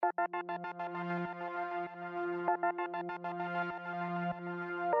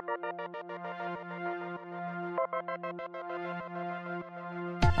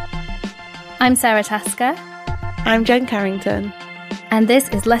I'm Sarah Tasker. I'm Jen Carrington. And this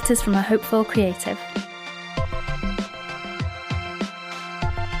is Letters from a Hopeful Creative.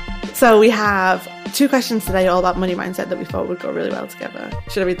 So we have 2 questions today all about money mindset that we thought would go really well together.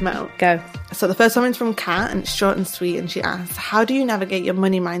 Should I read them out? Go. So the first one is from Kat, and it's short and sweet, and she asks, how do you navigate your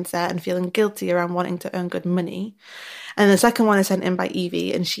money mindset and feeling guilty around wanting to earn good money? And the second one is sent in by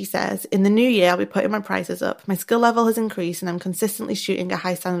Evie, and she says, in the new year, I'll be putting my prices up. My skill level has increased and I'm consistently shooting a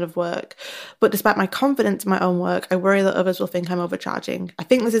high standard of work. But despite my confidence in my own work, I worry that others will think I'm overcharging. I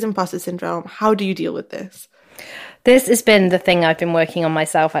think this is imposter syndrome. How do you deal with this? This has been the thing I've been working on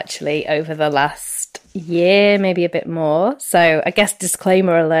myself actually over the last year, maybe a bit more. So I guess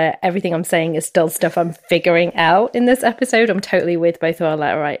disclaimer alert, everything I'm saying is still stuff I'm figuring out in this episode. I'm totally with both of our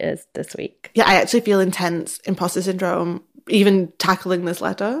letter writers this week. Yeah, I actually feel intense imposter syndrome even tackling this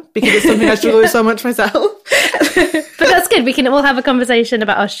letter because it's something I struggle with so much myself. But that's good. We can all have a conversation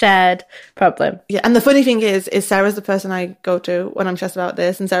about our shared problem. Yeah, and the funny thing is Sarah's the person I go to when I'm stressed about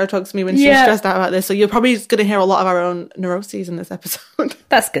this, and Sarah talks to me when she's stressed out about this. So you're probably just going to hear a lot of our own neuroses in this episode.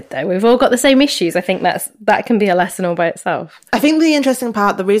 That's good though. We've all got the same issues. I think that can be a lesson all by itself. I think the interesting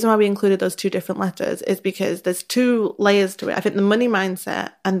part, the reason why we included those 2 different letters is because there's 2 layers to it. I think the money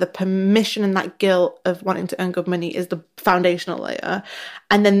mindset and the permission and that guilt of wanting to earn good money is the foundational layer.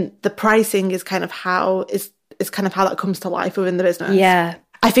 And then the pricing is kind of how that comes to life within the business. Yeah.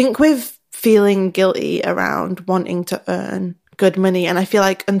 I think with feeling guilty around wanting to earn good money, and I feel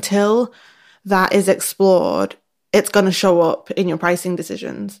like until that is explored, it's going to show up in your pricing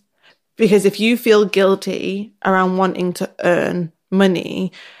decisions. Because if you feel guilty around wanting to earn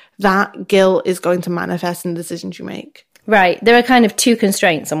money, that guilt is going to manifest in the decisions you make. Right. There are kind of 2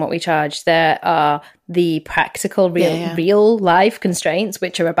 constraints on what we charge. There are the practical, real life constraints,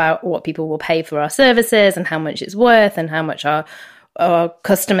 which are about what people will pay for our services and how much it's worth and how much our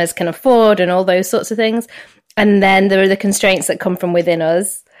customers can afford and all those sorts of things. And then there are the constraints that come from within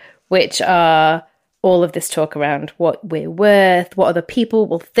us, which are all of this talk around what we're worth, what other people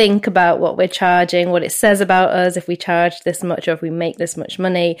will think about what we're charging, what it says about us if we charge this much or if we make this much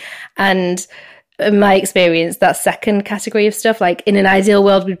money. And in my experience, that second category of stuff, like in an ideal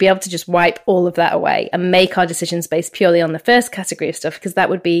world, we'd be able to just wipe all of that away and make our decisions based purely on the first category of stuff, because that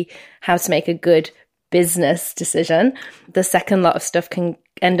would be how to make a good business decision. The second lot of stuff can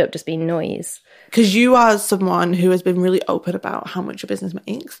end up just being noise. Because you are someone who has been really open about how much your business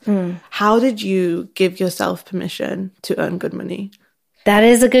makes. How did you give yourself permission to earn good money? That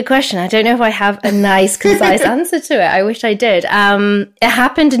is a good question. I don't know if I have a nice, concise answer to it. I wish I did. It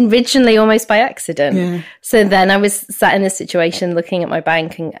happened originally almost by accident. Yeah. So then I was sat in this situation looking at my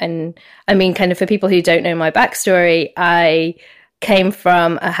bank and I mean, kind of for people who don't know my backstory, I came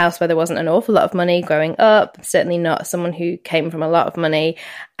from a house where there wasn't an awful lot of money growing up, certainly not someone who came from a lot of money.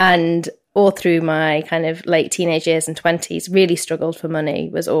 And all through my kind of late teenage years and 20s, really struggled for money,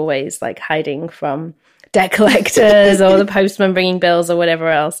 was always like hiding from debt collectors or the postman bringing bills or whatever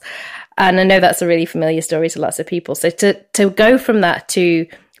else. And I know that's a really familiar story to lots of people. So to go from that to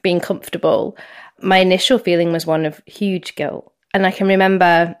being comfortable, my initial feeling was one of huge guilt. And I can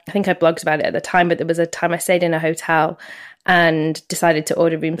remember, I think I blogged about it at the time, but there was a time I stayed in a hotel and decided to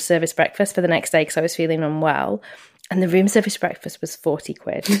order room service breakfast for the next day because I was feeling unwell. And the room service breakfast was 40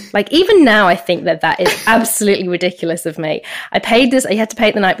 quid. Like, even now, I think that is absolutely ridiculous of me. I paid this, I had to pay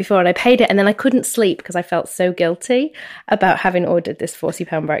it the night before, and I paid it, and then I couldn't sleep because I felt so guilty about having ordered this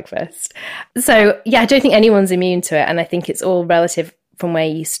 £40 breakfast. So, yeah, I don't think anyone's immune to it, and I think it's all relative from where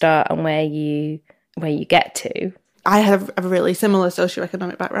you start and where you get to. I have a really similar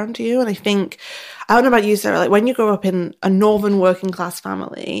socioeconomic background to you, and I think, I don't know about you, Sarah, like when you grow up in a northern working class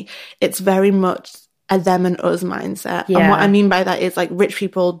family, it's very much a them and us mindset. Yeah. And what I mean by that is like rich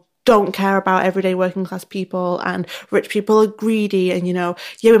people don't care about everyday working class people, and rich people are greedy, and, you know,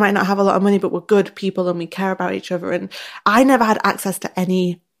 yeah, we might not have a lot of money, but we're good people and we care about each other. And I never had access to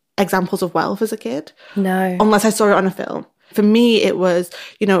any examples of wealth as a kid. No. Unless I saw it on a film. For me, it was,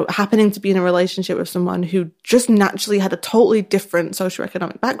 you know, happening to be in a relationship with someone who just naturally had a totally different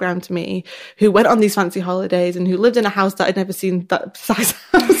socioeconomic background to me, who went on these fancy holidays and who lived in a house that I'd never seen that size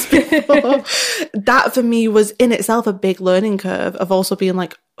house before. That for me was in itself a big learning curve of also being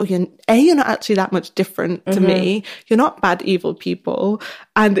like, oh, you're not actually that much different to me. You're not bad, evil people.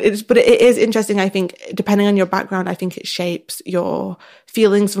 But it is interesting. I think depending on your background, I think it shapes your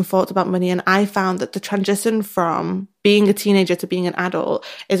feelings and thoughts about money. And I found that the transition from being a teenager to being an adult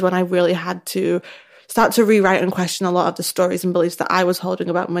is when I really had to start to rewrite and question a lot of the stories and beliefs that I was holding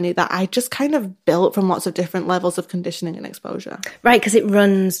about money that I just kind of built from lots of different levels of conditioning and exposure. Right, because it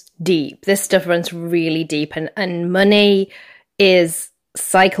runs deep. This stuff runs really deep, and money is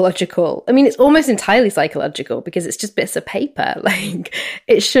psychological. I mean, it's almost entirely psychological because it's just bits of paper. Like,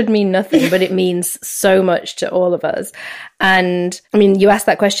 it should mean nothing, but it means so much to all of us. And I mean, you asked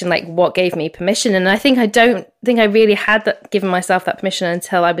that question, like, what gave me permission? And I don't think I really had given myself that permission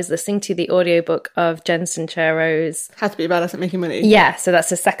until I was listening to the audiobook of Jen Sincero's How to Be a Badass at Making Money. Yeah, so that's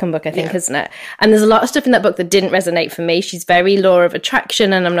the second book, I think, isn't it? And there's a lot of stuff in that book that didn't resonate for me. She's very law of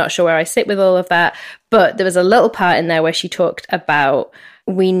attraction, and I'm not sure where I sit with all of that. But there was a little part in there where she talked about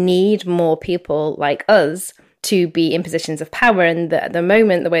we need more people like us to be in positions of power. And at the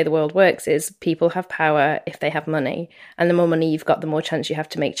moment, the way the world works is people have power if they have money. And the more money you've got, the more chance you have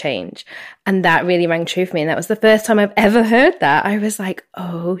to make change. And that really rang true for me. And that was the first time I've ever heard that. I was like,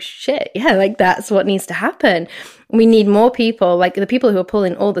 oh shit. Yeah, like that's what needs to happen. We need more people, like the people who are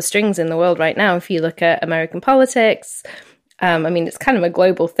pulling all the strings in the world right now. If you look at American politics, I mean, it's kind of a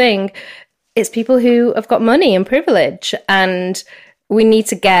global thing. It's people who have got money and privilege, and we need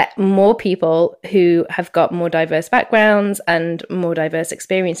to get more people who have got more diverse backgrounds and more diverse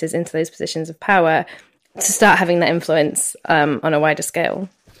experiences into those positions of power to start having that influence on a wider scale.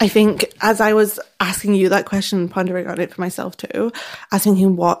 I think as I was asking you that question, pondering on it for myself too, I was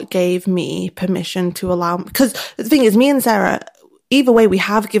thinking what gave me permission to allow, because the thing is, me and Sarah, either way, we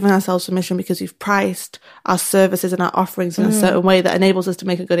have given ourselves permission because we've priced our services and our offerings in a certain way that enables us to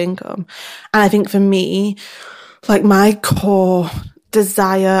make a good income. And I think for me, like my core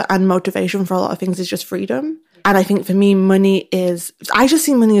desire and motivation for a lot of things is just freedom. And I think for me, I just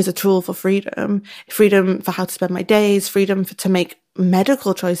see money as a tool for freedom for how to spend my days, freedom to make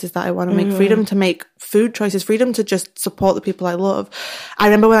medical choices that I want to make, freedom to make food choices, freedom to just support the people I love. I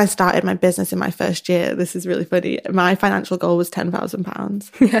remember when I started my business in my first year, this is really funny, my financial goal was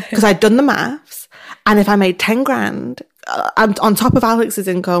 £10,000 because I'd done the maths. And if I made 10 grand on top of Alex's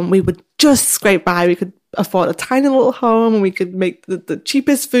income, we would just scrape by. We could afford a tiny little home, and we could make the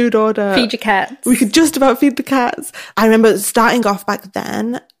cheapest food order. Feed your cats. We could just about feed the cats. I remember starting off back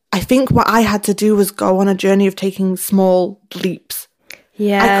then, I think what I had to do was go on a journey of taking small leaps.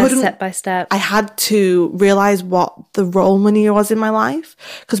 Yeah, step by step. I had to realize what the role money was in my life,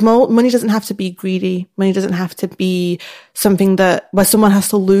 because money doesn't have to be greedy. Money doesn't have to be something where someone has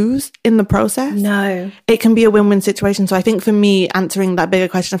to lose in the process. No. It can be a win-win situation. So I think for me, answering that bigger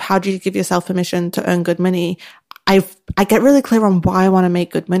question of how do you give yourself permission to earn good money, I get really clear on why I want to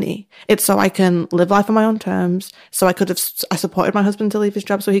make good money. It's so I can live life on my own terms. So I supported my husband to leave his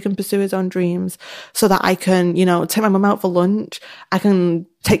job so he can pursue his own dreams, so that I can, take my mum out for lunch. I can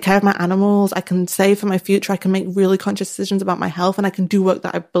take care of my animals. I can save for my future. I can make really conscious decisions about my health, and I can do work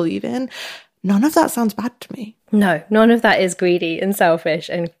that I believe in. None of that sounds bad to me. No, none of that is greedy and selfish.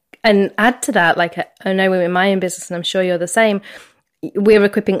 And add to that, like I know in my own business, and I'm sure you're the same, we're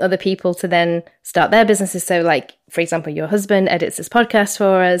equipping other people to then start their businesses. So like, for example, your husband edits this podcast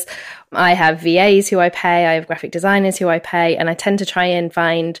for us. I have VAs who I pay. I have graphic designers who I pay. And I tend to try and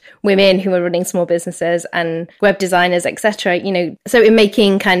find women who are running small businesses and web designers, etc. So in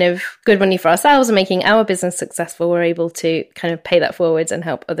making kind of good money for ourselves and making our business successful, we're able to kind of pay that forwards and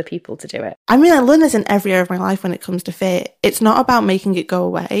help other people to do it. I mean, I learn this in every area of my life when it comes to fear. It's not about making it go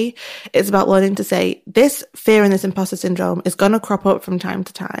away. It's about learning to say this fear and this imposter syndrome is going to crop up from time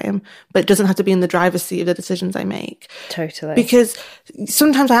to time, but it doesn't have to be in the driver's seat of the decisions I make. Totally. Because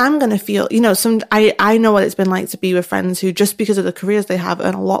sometimes I am going to feel, I know what it's been like to be with friends who, just because of the careers they have,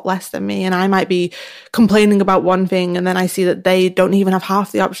 earn a lot less than me. And I might be complaining about one thing, and then I see that they don't even have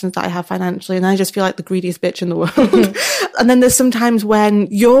half the options that I have financially. And I just feel like the greediest bitch in the world. And then there's sometimes when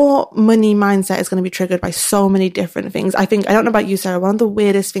your money mindset is going to be triggered by so many different things. I don't know about you, Sarah, one of the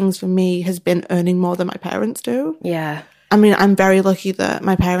weirdest things for me has been earning more than my parents do. Yeah. I mean, I'm very lucky that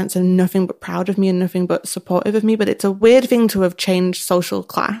my parents are nothing but proud of me and nothing but supportive of me, but it's a weird thing to have changed social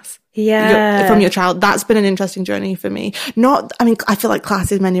class. Yeah. From your child. That's been an interesting journey for me. I feel like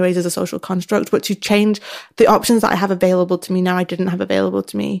class in many ways is a social construct, but to change the options that I have available to me now, I didn't have available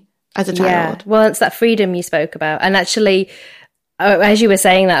to me as a child. Yeah. Well, it's that freedom you spoke about. And actually, as you were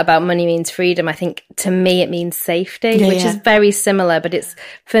saying that about money means freedom, I think to me it means safety, which is very similar, but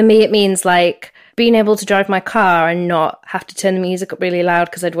for me it means like being able to drive my car and not have to turn the music up really loud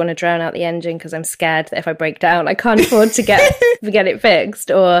because I'd want to drown out the engine because I'm scared that if I break down, I can't afford to get it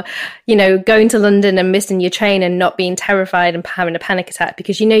fixed. Or, going to London and missing your train and not being terrified and having a panic attack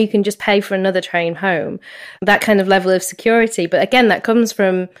because you can just pay for another train home. That kind of level of security. But again, that comes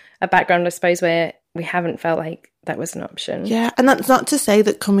from a background, I suppose, where we haven't felt like that was an option. Yeah, and that's not to say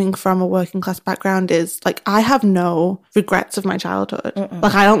that coming from a working class background is like, I have no regrets of my childhood.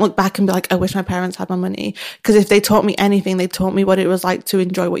 Like, I don't look back and be like, I wish my parents had my money, because if they taught me anything, they taught me what it was like to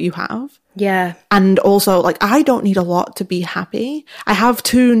enjoy what you have. Yeah. And also, like, I don't need a lot to be happy. I have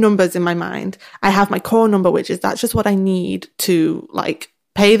 2 numbers in my mind. I have my core number, which is that's just what I need to, like,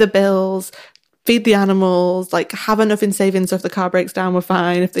 pay the bills, feed the animals, like, have enough in savings so if the car breaks down, we're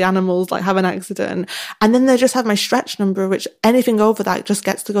fine. If the animals, like, have an accident. And then they just have my stretch number, which anything over that just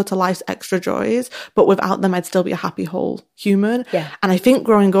gets to go to life's extra joys. But without them, I'd still be a happy, whole human. Yeah. And I think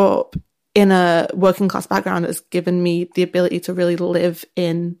growing up in a working class background has given me the ability to really live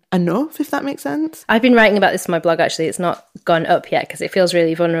in enough, if that makes sense. I've been writing about this in my blog, actually. It's not gone up yet because it feels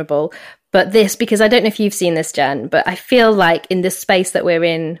really vulnerable. But this, because I don't know if you've seen this, Jen, but I feel like in this space that we're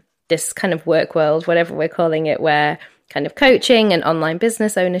in, this kind of work world, whatever we're calling it, where kind of coaching and online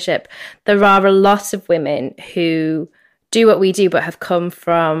business ownership, there are a lot of women who do what we do, but have come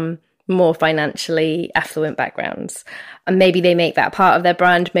from more financially affluent backgrounds. And maybe they make that part of their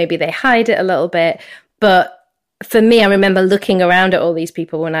brand. Maybe they hide it a little bit. But for me, I remember looking around at all these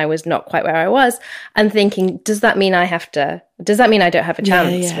people when I was not quite where I was and thinking, does that mean I don't have a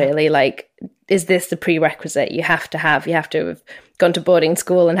chance, really? Like, is this the prerequisite you have to have gone to boarding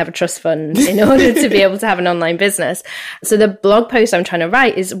school and have a trust fund in order to be able to have an online business? So the blog post I'm trying to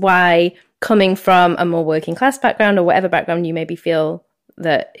write is why coming from a more working class background, or whatever background you maybe feel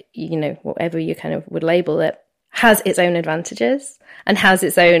that, you know, whatever you kind of would label it, has its own advantages and has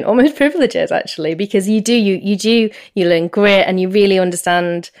its own almost privileges, actually, because you learn grit and you really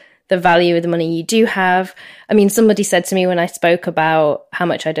understand the value of the money you do have. I mean, somebody said to me when I spoke about how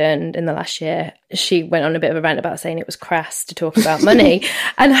much I'd earned in the last year, she went on a bit of a rant about saying it was crass to talk about money.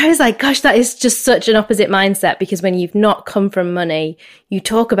 And I was like, gosh, that is just such an opposite mindset, because when you've not come from money, you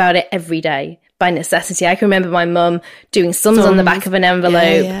talk about it every day by necessity. I can remember my mum doing sums on the back of an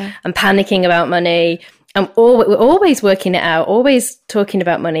envelope and panicking about money. And we're always working it out, always talking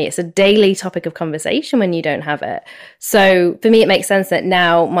about money. It's a daily topic of conversation when you don't have it. So for me, it makes sense that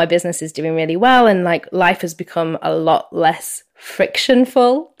now my business is doing really well, and like life has become a lot less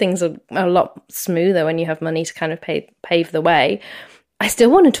frictionful. Things are a lot smoother when you have money to kind of pave the way. I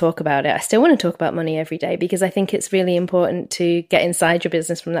still want to talk about it. I still want to talk about money every day, because I think it's really important to get inside your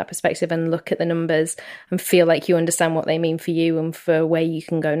business from that perspective and look at the numbers and feel like you understand what they mean for you and for where you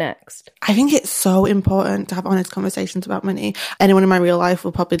can go next. I think it's so important to have honest conversations about money. Anyone in my real life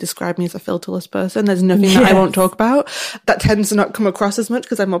will probably describe me as a filterless person. There's nothing that I won't talk about. That tends to not come across as much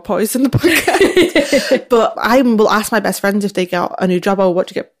because I'm more poised in the podcast. But I will ask my best friends if they get a new job, or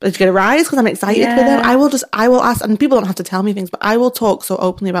did you get a rise? Because I'm excited for them. I will ask, and people don't have to tell me things, but I will talk so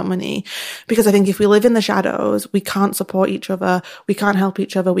openly about money, because I think if we live in the shadows, we can't support each other, we can't help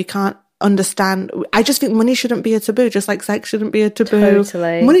each other, we can't understand. I just think money shouldn't be a taboo, just like sex shouldn't be a taboo.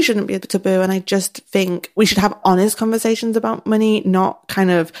 Totally. Money shouldn't be a taboo. And I just think we should have honest conversations about money, not kind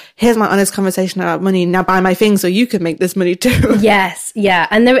of, here's my honest conversation about money, now buy my thing so you can make this money too. Yes, yeah.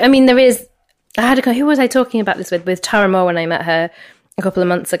 And there is, who was I talking about this with Tara Moore when I met her a couple of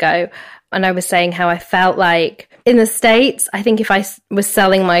months ago, and I was saying how I felt like in the States, I think if I was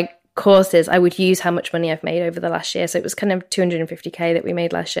selling my courses, I would use how much money I've made over the last year. So it was kind of 250K that we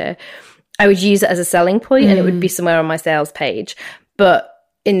made last year. I would use it as a selling point, and it would be somewhere on my sales page. But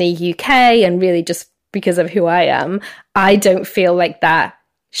in the UK, and really just because of who I am, I don't feel like that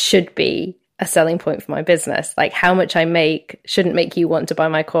should be a selling point for my business. Like, how much I make shouldn't make you want to buy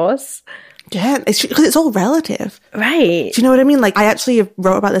my course. Yeah, because it's all relative. Right. Do you know what I mean? Like, I actually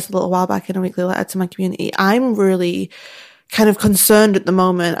wrote about this a little while back in a weekly letter to my community. I'm really kind of concerned at the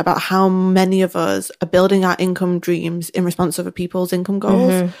moment about how many of us are building our income dreams in response to other people's income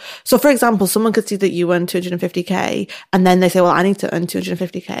goals. So, for example, someone could see that you earn 250K, and then they say, well, I need to earn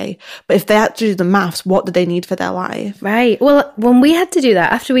 250K. But if they had to do the maths, what do they need for their life? Right. Well, when we had to do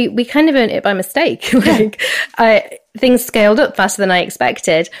that, after we kind of earned it by mistake, things scaled up faster than I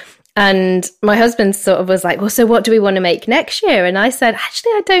expected. And my husband sort of was like, well, so what do we want to make next year? And I said,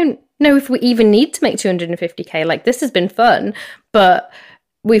 actually, I don't know if we even need to make 250K. Like, this has been fun, but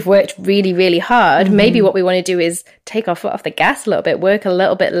we've worked really, really hard. Maybe what we want to do is take our foot off the gas a little bit, work a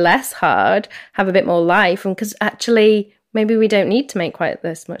little bit less hard, have a bit more life. And because actually maybe we don't need to make quite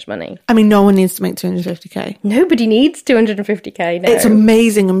this much money. I mean, no one needs to make 250k. Nobody needs 250k. No. It's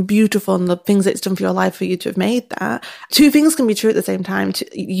amazing and beautiful, and the things it's done for your life for you to have made that. Two things can be true at the same time.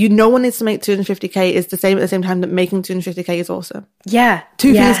 No one needs to make 250k is the same at the same time that making 250k is awesome. Yeah.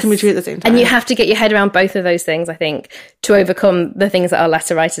 Two things can be true at the same time. And you have to get your head around both of those things, I think, to overcome the things that our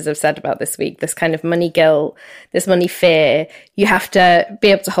letter writers have said about this week, this kind of money guilt, this money fear. You have to be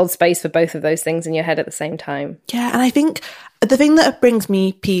able to hold space for both of those things in your head at the same time. Yeah, and I think the thing that brings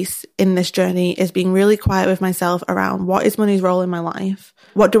me peace in this journey is being really quiet with myself around what is money's role in my life?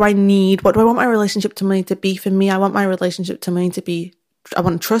 What do I need? What do I want my relationship to money to be? For me, I want my relationship to money to be, I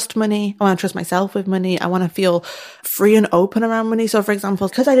want to trust money. I want to trust myself with money. I want to feel free and open around money. So for example,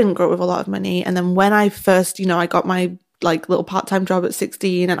 because I didn't grow up with a lot of money, and then when I first, I got my little part-time job at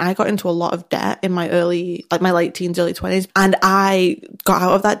 16, and I got into a lot of debt in my my late teens, early 20s. And I got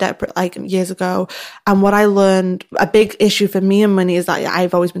out of that debt years ago. And what I learned, a big issue for me and money is that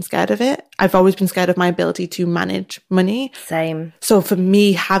I've always been scared of it. I've always been scared of my ability to manage money. Same. So for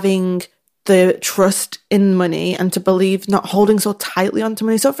me, having the trust in money and to believe, not holding so tightly onto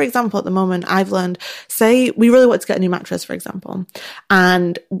money. So for example, at the moment, I've learned, say we really want to get a new mattress, for example,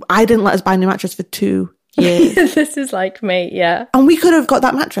 and I didn't let us buy a new mattress for 2 years. This is like me, yeah. And we could have got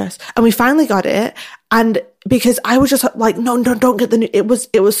that mattress, and we finally got it. And because I was just like, no, don't get the new, it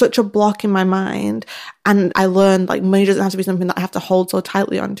was such a block in my mind. And I learned money doesn't have to be something that I have to hold so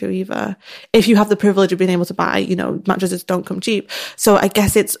tightly onto either. If you have the privilege of being able to buy, mattresses don't come cheap. So I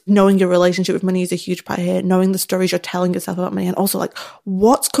guess it's knowing your relationship with money is a huge part here, knowing the stories you're telling yourself about money, and also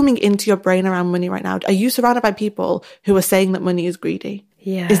what's coming into your brain around money right now. Are you surrounded by people who are saying that money is greedy?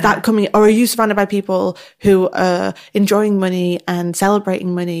 Yeah. Is that coming, or are you surrounded by people who are enjoying money and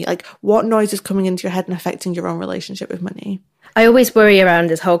celebrating money? What noise is coming into your head and affecting your own relationship with money? I always worry around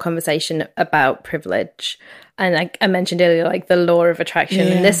this whole conversation about privilege. And I mentioned earlier, the law of attraction,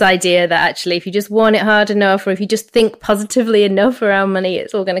 and this idea that actually if you just want it hard enough, or if you just think positively enough around money,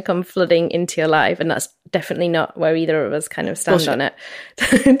 it's all going to come flooding into your life. And that's definitely not where either of us kind of stand on it.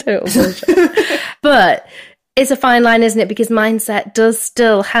 Total bullshit. But it's a fine line, isn't it? Because mindset does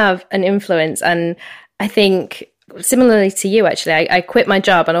still have an influence. And I think similarly to you, actually, I quit my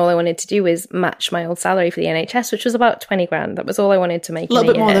job, and all I wanted to do was match my old salary for the NHS, which was about 20 grand. That was all I wanted to make. A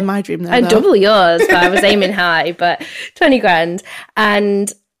little bit more than my dream there. And double yours, but I was aiming high, but 20 grand.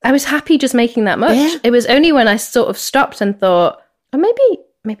 And I was happy just making that much. Yeah. It was only when I sort of stopped and thought, oh,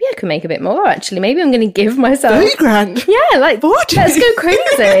 maybe I could make a bit more, actually. Maybe I'm going to give myself 30 grand. Yeah, 40. Let's go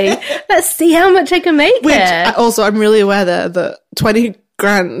crazy. Let's see how much I can make. Which also, I'm really aware there that 20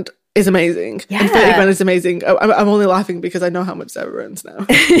 grand is amazing. Yeah. And 30 grand is amazing. I'm only laughing because I know how much Sarah earns now.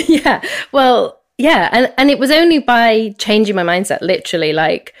 Yeah. Well, yeah. And it was only by changing my mindset, literally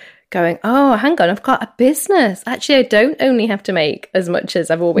going, oh, hang on, I've got a business. Actually, I don't only have to make as much as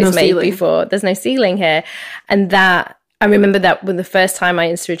I've always made before. There's no ceiling here. And that, I remember that when the first time my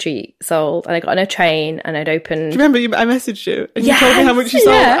Insta retreat sold, and I got on a train and I'd opened. Do you remember I messaged you and you told me how much you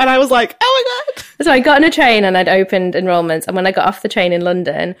sold, and I was like, oh my God. So I got on a train and I'd opened enrollments, and when I got off the train in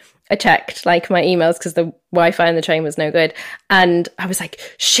London, I checked my emails because the Wi-Fi in the train was no good, and I was like,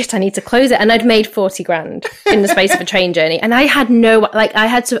 shit, I need to close it. And I'd made 40 grand in the space of a train journey, and I had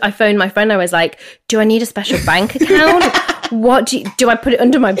I phoned my friend. I was like, do I need a special bank account? What do I put it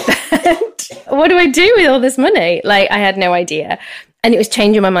under my bed? What do I do with all this money? I had no idea. And it was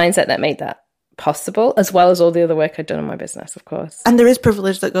changing my mindset that made that possible, as well as all the other work I'd done on my business, of course. And there is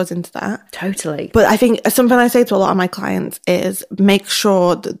privilege that goes into that. Totally. But I think something I say to a lot of my clients is make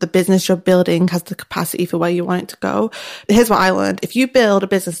sure that the business you're building has the capacity for where you want it to go. Here's what I learned. If you build a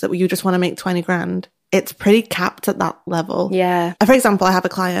business that you just want to make 20 grand, it's pretty capped at that level. Yeah. For example, I have a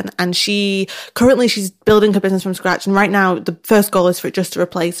client, and she's building her business from scratch. And right now, the first goal is for it just to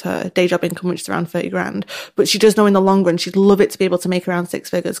replace her day job income, which is around 30 grand. But she does know in the long run, she'd love it to be able to make around 6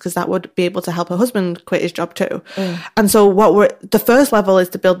 figures, because that would be able to help her husband quit his job too. And so the first level is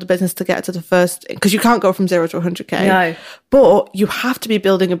to build the business to get to the first, because you can't go from 0 to 100K. No. But you have to be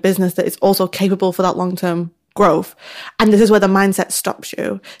building a business that is also capable for that long-term growth. And this is where the mindset stops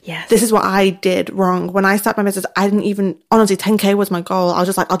you. Yes. This is what I did wrong. When I started my business, I didn't even, honestly, 10K was my goal. I was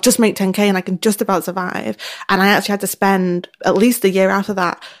just like, I'll just make 10K and I can just about survive. And I actually had to spend at least a year after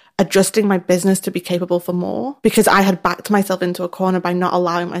that adjusting my business to be capable for more, because I had backed myself into a corner by not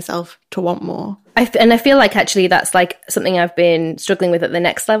allowing myself to want more. And I feel like actually that's something I've been struggling with at the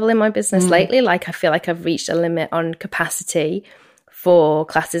next level in my business lately. I feel like I've reached a limit on capacity for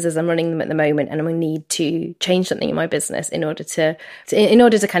classes as I'm running them at the moment, and I need to change something in my business in order to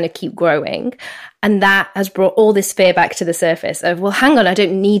kind of keep growing. And that has brought all this fear back to the surface of, well, hang on, I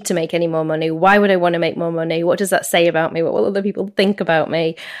don't need to make any more money. Why would I want to make more money? What does that say about me? What will other people think about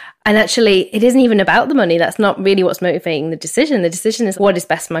me? And actually, it isn't even about the money. That's not really what's motivating the decision. The decision is what is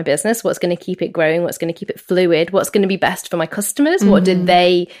best for my business, what's going to keep it growing, what's going to keep it fluid, what's going to be best for my customers, what do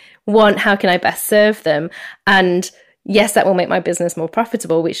they want, how can I best serve them? And yes, that will make my business more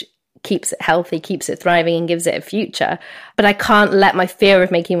profitable, which keeps it healthy, keeps it thriving, and gives it a future. But I can't let my fear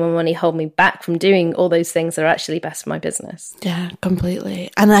of making more money hold me back from doing all those things that are actually best for my business. Yeah, completely.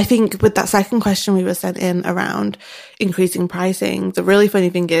 And I think with that second question we were sent in around increasing pricing, the really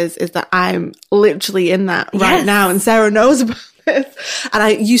funny thing is that I'm literally in that right now, and Sarah knows about this.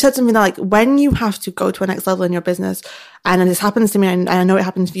 And you said something that, like, when you have to go to a next level in your business, and this happens to me, and I know it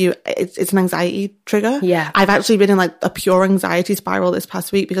happens for you, it's an anxiety trigger. Yeah. I've actually been in like a pure anxiety spiral this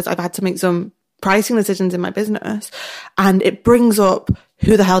past week because I've had to make some pricing decisions in my business, and it brings up,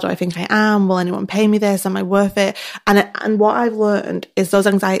 who the hell do I think I am? Will anyone pay me this? Am I worth it? And what I've learned is those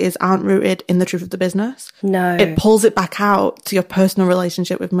anxieties aren't rooted in the truth of the business. No. It pulls it back out to your personal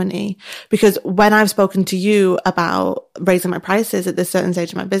relationship with money. Because when I've spoken to you about raising my prices at this certain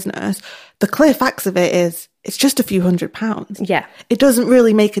stage of my business, the clear facts of it is, it's just a few £100s. Yeah. It doesn't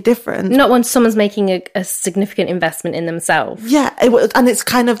really make a difference. Not when someone's making a significant investment in themselves. Yeah. And it's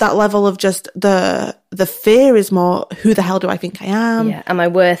kind of that level of just the fear is more, who the hell do I think I am? Yeah. Am I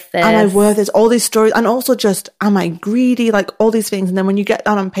worth this? Am I worth this? All these stories. And also just, am I greedy? Like all these things. And then when you get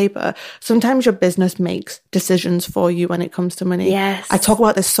down on paper, sometimes your business makes decisions for you when it comes to money. Yes. I talk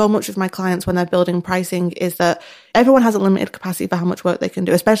about this so much with my clients when they're building pricing, is that everyone has a limited capacity for how much work they can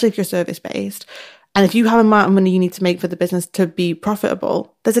do, especially if you're service-based. And if you have an amount of money you need to make for the business to be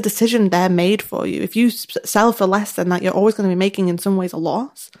profitable, there's a decision there made for you. If you sell for less than that, you're always going to be making, in some ways, a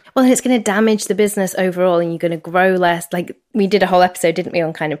loss. Well, and it's going to damage the business overall, and you're going to grow less. Like, we did a whole episode, didn't we,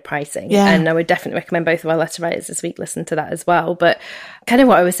 on kind of pricing? Yeah. And I would definitely recommend both of our letter writers this week listen to that as well. But kind of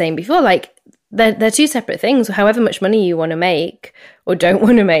what I was saying before, like, they're two separate things. However much money you want to make or don't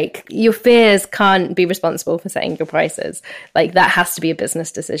want to make, your fears can't be responsible for setting your prices. Like, that has to be a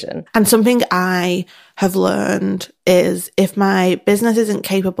business decision. And something I have learned is, if my business isn't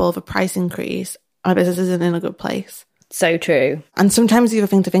capable of a price increase, my business isn't in a good place. So true. And sometimes the other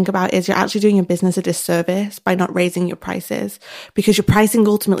thing to think about is, you're actually doing your business a disservice by not raising your prices, because your pricing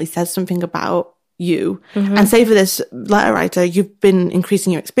ultimately says something about you. And say for this letter writer, you've been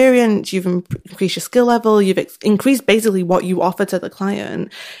increasing your experience, you've increased your skill level, you've increased basically what you offer to the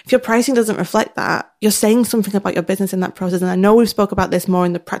client. If your pricing doesn't reflect that, you're saying something about your business in that process. And I know we've spoke about this more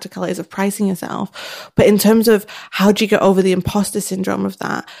in the practicalities of pricing yourself, but in terms of how do you get over the imposter syndrome of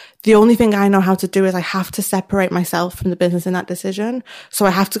that, the only thing I know how to do is, I have to separate myself from the business in that decision. So I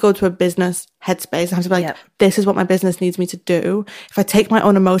have to go to a business headspace. I have to be like, this is what my business needs me to do. If I take my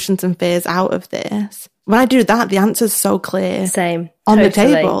own emotions and fears out of this, when I do that, the answer's so clear. Same. On the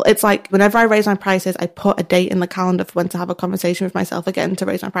table. It's like, whenever I raise my prices, I put a date in the calendar for when to have a conversation with myself again to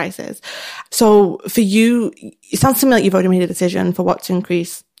raise my prices. So for you, it sounds to me like you've already made a decision for what to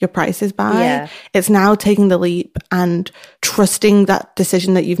increase your prices by. Yeah. It's now taking the leap and trusting that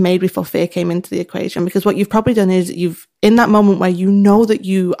decision that you've made before fear came into the equation. Because what you've probably done is, you've, in that moment where you know that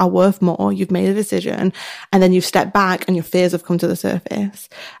you are worth more, you've made a decision, and then you've stepped back and your fears have come to the surface.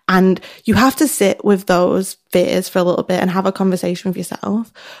 And you have to sit with those fears for a little bit and have a conversation with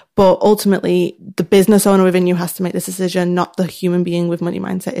yourself. But ultimately, the business owner within you has to make this decision, not the human being with money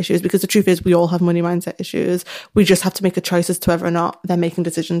mindset issues. Because the truth is, we all have money mindset issues. We just have to make a choice as to whether or not they're making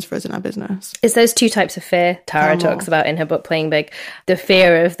decisions for us in our business. It's those two types of fear Tara talks about in her book, Playing Big. The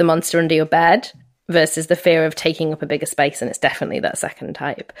fear of the monster under your bed versus the fear of taking up a bigger space. And it's definitely that second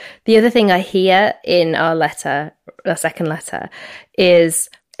type. The other thing I hear in our second letter, is,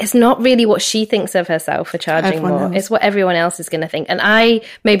 it's not really what she thinks of herself for charging more. It's what everyone else is going to think. And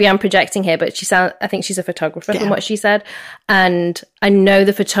maybe I'm projecting here, but I think she's a photographer from what she said. And I know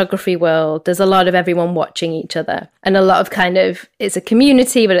the photography world, there's a lot of everyone watching each other, and a lot of kind of, it's a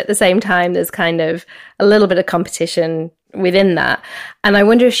community, but at the same time, there's kind of a little bit of competition within that. And I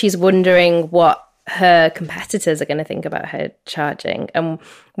wonder if she's wondering what her competitors are going to think about her charging, and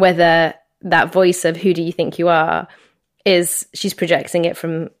whether that voice of, who do you think you are, is she's projecting it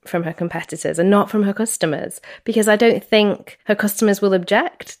from her competitors and not from her customers. Because I don't think her customers will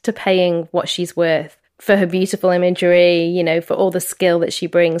object to paying what she's worth for her beautiful imagery, you know, for all the skill that she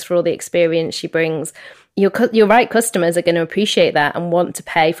brings, for all the experience she brings. Your right customers are going to appreciate that and want to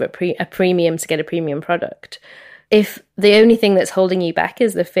pay for a premium to get a premium product. If the only thing that's holding you back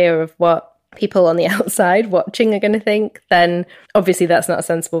is the fear of what people on the outside watching are going to think, then obviously that's not a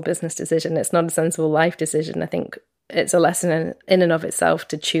sensible business decision. It's not a sensible life decision. I think it's a lesson in and of itself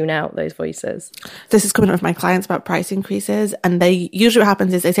to tune out those voices. This is coming up with my clients about price increases, and they usually what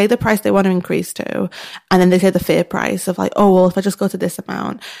happens is they say the price they want to increase to, and then they say the fair price of like, oh, well, if I just go to this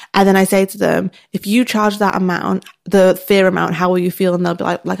amount. And then I say to them, if you charge that amount, the fair amount, how will you feel? And they'll be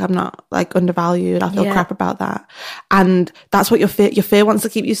like I'm not like undervalued. I feel crap about that. And that's what your fear wants to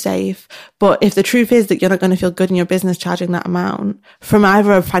keep you safe. But if the truth is that you're not going to feel good in your business charging that amount, from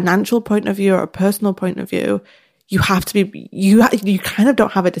either a financial point of view or a personal point of view, you have to be, you kind of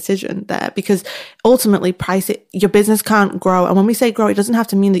don't have a decision there, because ultimately your business can't grow. And when we say grow, it doesn't have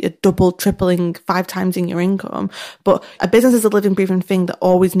to mean that you're double, tripling, 5 times in your income. But a business is a living, breathing thing that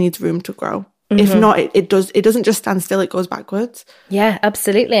always needs room to grow. If not, it doesn't just stand still, it goes backwards. Yeah,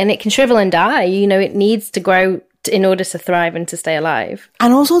 absolutely. And it can shrivel and die. It needs to grow in order to thrive and to stay alive.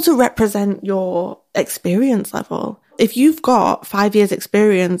 And also to represent your experience level. If you've got 5 years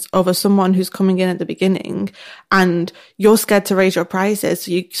experience over someone who's coming in at the beginning and you're scared to raise your prices,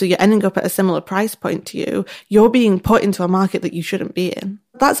 so you're ending up at a similar price point to you, you're being put into a market that you shouldn't be in.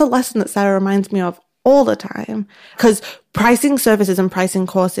 That's a lesson that Sarah reminds me of all the time, because pricing services and pricing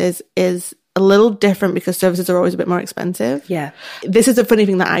courses is a little different because services are always a bit more expensive. Yeah. This is a funny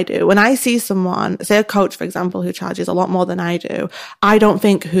thing that I do. When I see someone, say a coach, for example, who charges a lot more than I do, I don't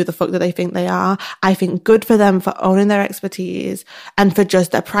think who the fuck do they think they are. I think good for them for owning their expertise and for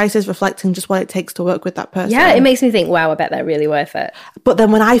just their prices reflecting just what it takes to work with that person. Yeah, it makes me think, wow, I bet they're really worth it. But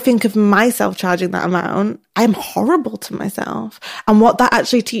then when I think of myself charging that amount, I'm horrible to myself. And what that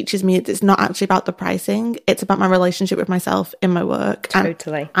actually teaches me is it's not actually about the pricing. It's about my relationship with myself in my work.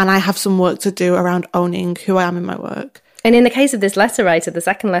 Totally. And I have some work to do around owning who I am in my work. And in the case of this letter writer, the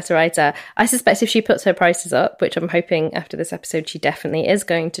second letter writer, I suspect if she puts her prices up, which I'm hoping after this episode she definitely is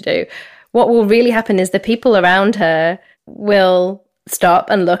going to do, what will really happen is the people around her will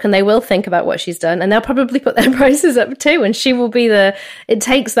stop and look, and they will think about what she's done, and they'll probably put their prices up too. And she will be it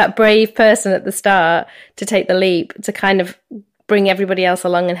takes that brave person at the start to take the leap to kind of bring everybody else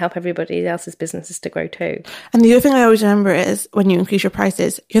along and help everybody else's businesses to grow too. And the other thing I always remember is when you increase your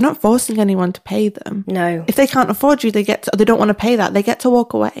prices, you're not forcing anyone to pay them. No. If they can't afford you, they don't want to pay that, they get to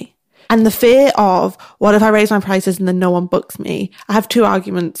walk away. And the fear of, what if I raise my prices and then no one books me? I have 2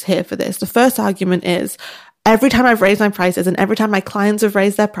 arguments here for this. The first argument is, every time I've raised my prices and every time my clients have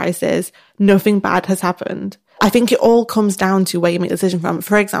raised their prices, nothing bad has happened. I think it all comes down to where you make the decision from.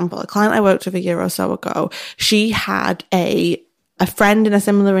 For example, a client I worked with a year or so ago, she had a friend in a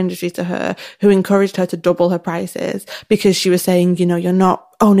similar industry to her who encouraged her to double her prices because she was saying, you're not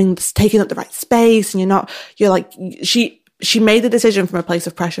taking up the right space, and she made the decision from a place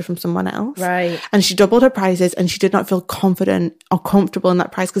of pressure from someone else. Right. And she doubled her prices, and she did not feel confident or comfortable in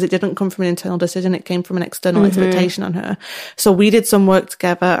that price because it didn't come from an internal decision. It came from an external expectation on her. So we did some work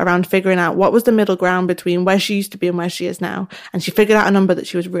together around figuring out what was the middle ground between where she used to be and where she is now. And she figured out a number that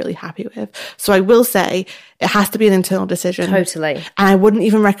she was really happy with. So I will say it has to be an internal decision. Totally. And I wouldn't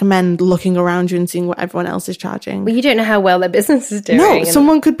even recommend looking around you and seeing what everyone else is charging. Well, you don't know how well their business is doing. No,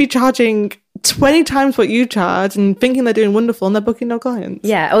 someone could be charging 20 times what you charge and thinking they're doing wonderful and they're booking no clients.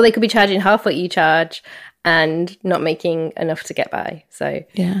 Yeah, or they could be charging half what you charge and not making enough to get by. So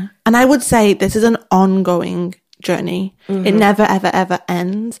yeah. And I would say this is an ongoing journey. It never, ever, ever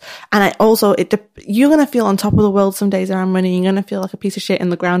ends. And you're going to feel on top of the world some days around money. You're going to feel like a piece of shit in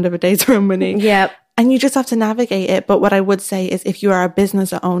the ground other days around money. Yeah. And you just have to navigate it. But what I would say is if you are a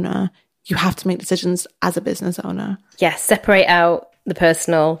business owner, you have to make decisions as a business owner. Yes, separate out the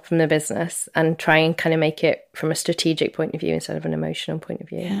personal from the business and try and kind of make it from a strategic point of view instead of an emotional point of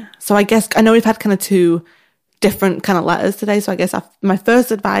view. Yeah. So I guess, I know we've had kind of 2 different kind of letters today. So I guess my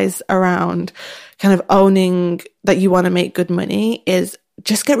first advice around kind of owning that you want to make good money is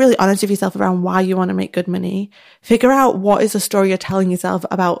just get really honest with yourself around why you want to make good money. Figure out what is the story you're telling yourself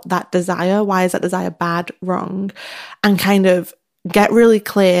about that desire. Why is that desire bad, wrong? And kind of get really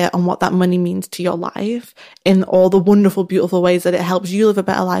clear on what that money means to your life in all the wonderful, beautiful ways that it helps you live a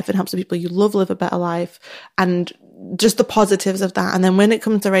better life and helps the people you love live a better life, and just the positives of that. And then when it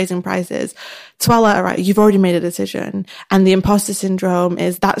comes to raising prices, to our letter, right, you've already made a decision. And the imposter syndrome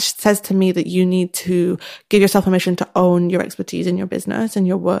says to me that you need to give yourself permission to own your expertise in your business and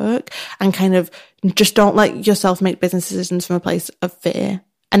your work, and kind of just don't let yourself make business decisions from a place of fear.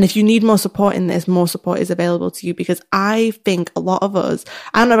 And if you need more support in this, more support is available to you, because I think a lot of us,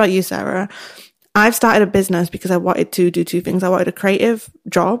 I don't know about you, Sarah, I've started a business because I wanted to do 2 things. I wanted a creative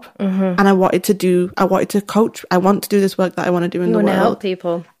job and I wanted to coach. I want to do this work that I want to do in the world. You want to help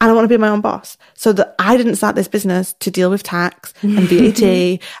people. And I want to be my own boss. So that I didn't start this business to deal with tax and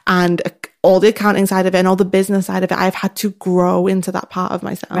VAT and all the accounting side of it and all the business side of it, I've had to grow into that part of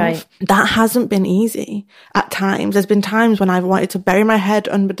myself. Right. That hasn't been easy at times. There's been times when I've wanted to bury my head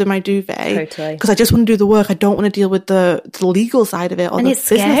under my duvet because I just want to do the work. I don't want to deal with the legal side of it. Or and the it's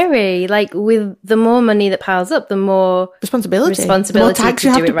scary. Like, with the more money that piles up, the more responsibility the more tax you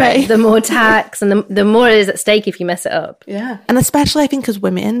have to pay. Right. The more tax and the more it is at stake if you mess it up. Yeah. And especially I think as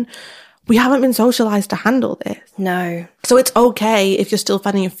women, we haven't been socialized to handle this. No. So it's okay if you're still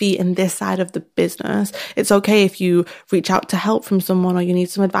finding your feet in this side of the business. It's okay if you reach out to help from someone or you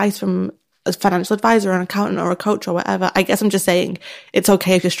need some advice from a financial advisor or an accountant or a coach or whatever. I guess I'm just saying it's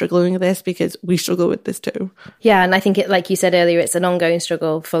okay if you're struggling with this, because we struggle with this too. Yeah. And I think like you said earlier, it's an ongoing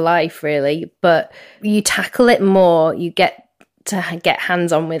struggle for life, really. But you tackle it more, you get to get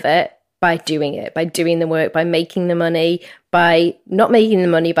hands-on with it by doing it, by doing the work, by making the money, by not making the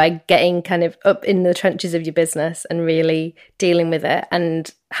money, by getting kind of up in the trenches of your business and really dealing with it.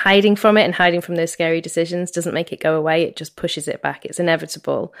 And hiding from it and hiding from those scary decisions doesn't make it go away. It just pushes it back. It's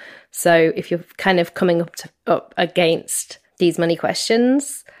inevitable. So if you're kind of coming up against these money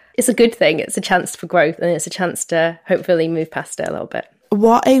questions, it's a good thing. It's a chance for growth, and it's a chance to hopefully move past it a little bit.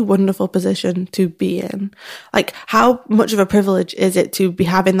 What a wonderful position to be in. Like, how much of a privilege is it to be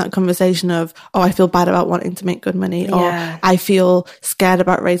having that conversation of, oh, I feel bad about wanting to make good money, or I feel scared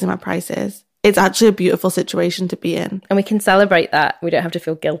about raising my prices. It's actually a beautiful situation to be in. And we can celebrate that. We don't have to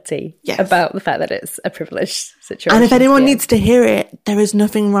feel guilty about the fact that it's a privileged situation. And if anyone needs to hear it, there is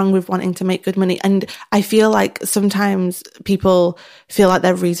nothing wrong with wanting to make good money. And I feel like sometimes people feel like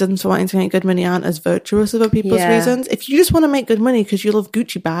their reasons for wanting to make good money aren't as virtuous as other people's reasons. If you just want to make good money because you love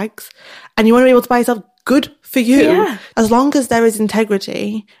Gucci bags and you want to be able to buy yourself, good for you. As long as there is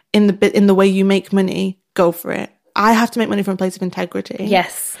integrity in the way you make money, go for it. I have to make money from a place of integrity.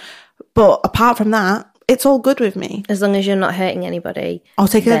 Yes. But apart from that, it's all good with me. As long as you're not hurting anybody. Or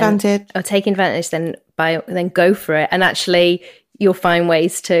taking advantage. Or taking advantage, then go for it. And actually, you'll find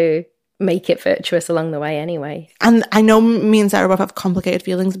ways to make it virtuous along the way anyway. And I know me and Sarah both have complicated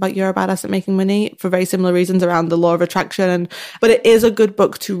feelings about You're a Badass at Making Money for very similar reasons around the law of attraction. But it is a good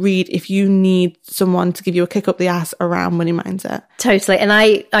book to read if you need someone to give you a kick up the ass around money mindset. Totally. And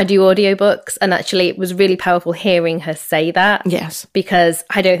I do audiobooks, and actually it was really powerful hearing her say that. Yes. Because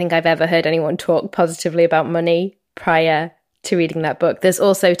I don't think I've ever heard anyone talk positively about money prior to reading that book. There's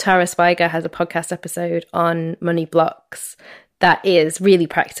also Tara Swigert has a podcast episode on money blocks that is really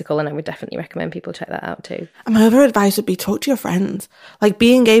practical, and I would definitely recommend people check that out too. And my other advice would be talk to your friends. Like,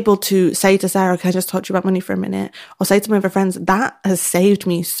 being able to say to Sarah, can I just talk to you about money for a minute? Or say to my other friends, that has saved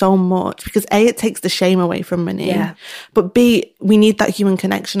me so much, because A, it takes the shame away from money. Yeah. But B, we need that human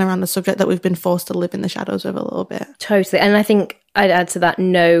connection around the subject that we've been forced to live in the shadows of a little bit. Totally. And I think I'd add to that,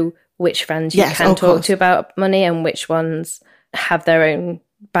 know which friends you can talk to about money and which ones have their own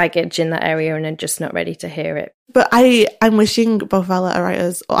baggage in that area and are just not ready to hear it. But I'm wishing both of our letter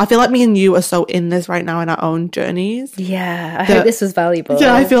writers, I feel like me and you are so in this right now in our own journeys. Yeah, I hope this was valuable.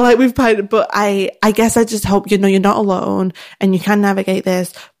 Yeah, I feel like we've tried, but I guess I just hope, you're not alone and you can navigate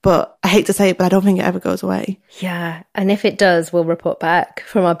this. But I hate to say it, but I don't think it ever goes away. Yeah, and if it does, we'll report back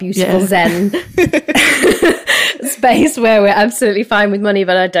from our beautiful Zen space where we're absolutely fine with money,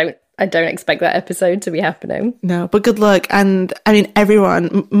 but I don't expect that episode to be happening. No, but good luck. And I mean,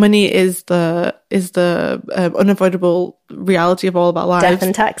 everyone, money is the unavoidable reality of all of our lives. Death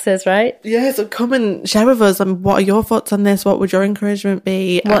and taxes, right? Yeah, so come and share with us. What are your thoughts on this? What would your encouragement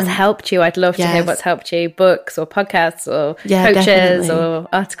be? What's helped you? I'd love to hear what's helped you. Books or podcasts or coaches definitely. Or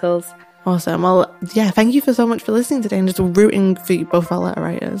articles. Awesome. Well, yeah, thank you so much for listening today and just rooting for you, both our letter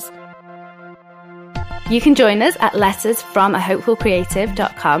writers. You can join us at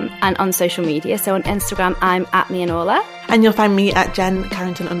lettersfromahopefulcreative.com and on social media. So on Instagram, I'm @meanola. And you'll find me at Jen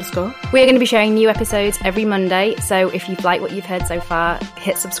Carrington _. We're going to be sharing new episodes every Monday. So if you've liked what you've heard so far,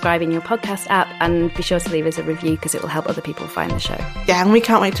 hit subscribe in your podcast app and be sure to leave us a review because it will help other people find the show. Yeah, and we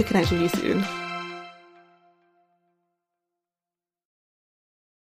can't wait to connect with you soon.